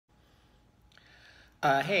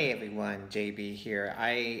Hey everyone, JB here.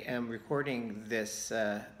 I am recording this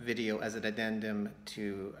video as an addendum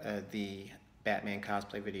to the Batman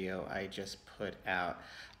cosplay video I just put out.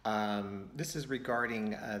 This is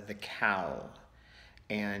regarding the Cowl,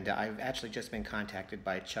 and I've actually just been contacted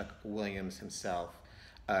by Chuck Williams himself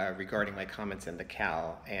regarding my comments in the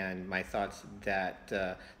Cowl and my thoughts that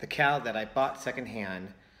the Cowl that I bought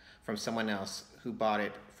secondhand from someone else who bought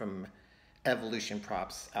it from Evolution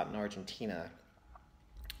Props out in Argentina.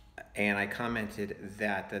 And I commented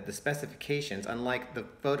that the specifications, unlike the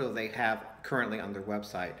photo they have currently on their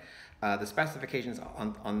website, the specifications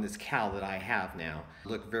on this cowl that I have now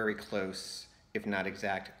look very close, if not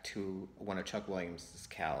exact, to one of Chuck Williams'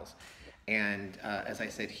 cowls. And as I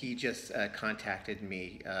said, he just contacted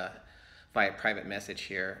me via private message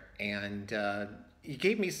here, and he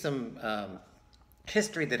gave me some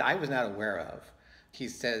history that I was not aware of. He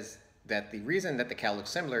says that the reason that the cowl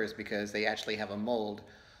looks similar is because they actually have a mold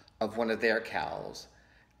of one of their cowls,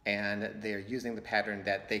 and they're using the pattern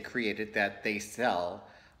that they created that they sell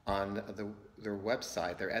on their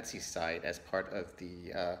website, their Etsy site, as part of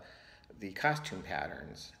the costume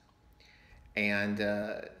patterns. And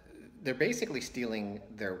they're basically stealing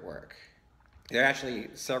their work. There are actually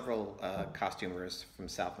several costumers from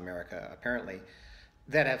South America, apparently,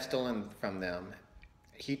 that have stolen from them.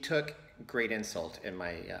 He took great insult in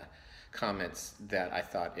my comments that I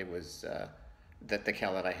thought it was that the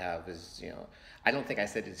cowl that I have is, I don't think I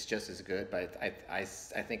said it's just as good, but I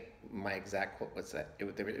think my exact quote was that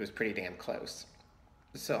it was pretty damn close.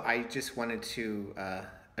 So I just wanted to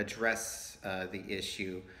address the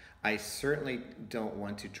issue. I certainly don't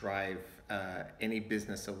want to drive any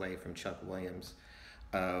business away from Chuck Williams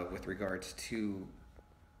with regards to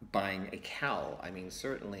buying a cowl. I mean,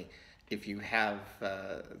 certainly if you have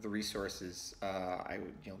the resources, I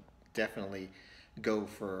would definitely go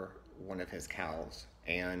for one of his cowls.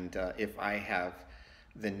 And if I have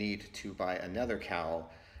the need to buy another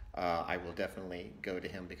cowl, I will definitely go to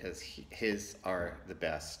him because his are the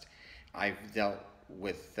best. I've dealt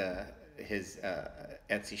with his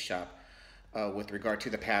Etsy shop with regard to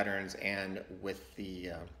the patterns and with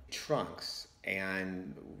the trunks,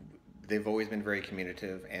 and they've always been very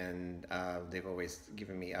communicative, and they've always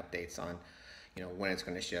given me updates on when it's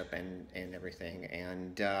going to ship and everything,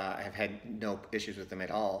 and I have had no issues with them at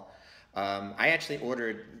all. I actually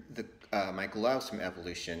ordered my gloves from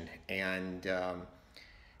Evolution, and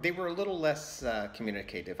they were a little less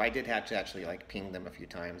communicative. I did have to actually ping them a few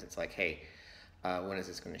times. It's like, hey, when is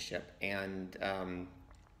this going to ship? And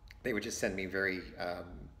they would just send me very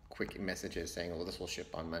quick messages saying, well, this will ship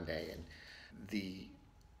on Monday. And the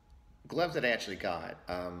gloves that I actually got,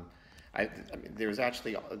 I mean, there's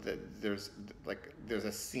actually there's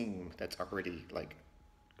a seam that's already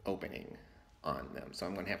opening on them, so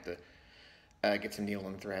I'm going to have to get some needle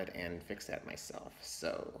and thread and fix that myself.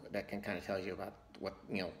 So that can kind of tell you about what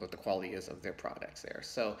the quality is of their products there.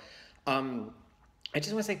 So I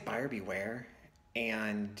just want to say buyer beware,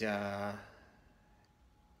 and I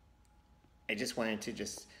just wanted to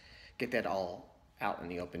get that all out in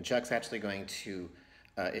the open. Chuck's actually going to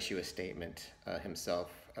issue a statement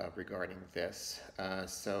himself regarding this.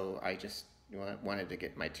 So I just wanted to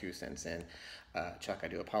get my 2 cents in. Chuck, I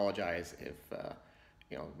do apologize if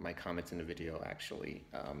my comments in the video actually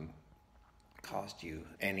caused you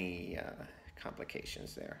any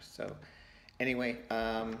complications there. So anyway,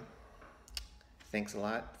 thanks a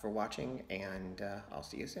lot for watching, and I'll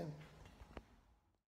see you soon.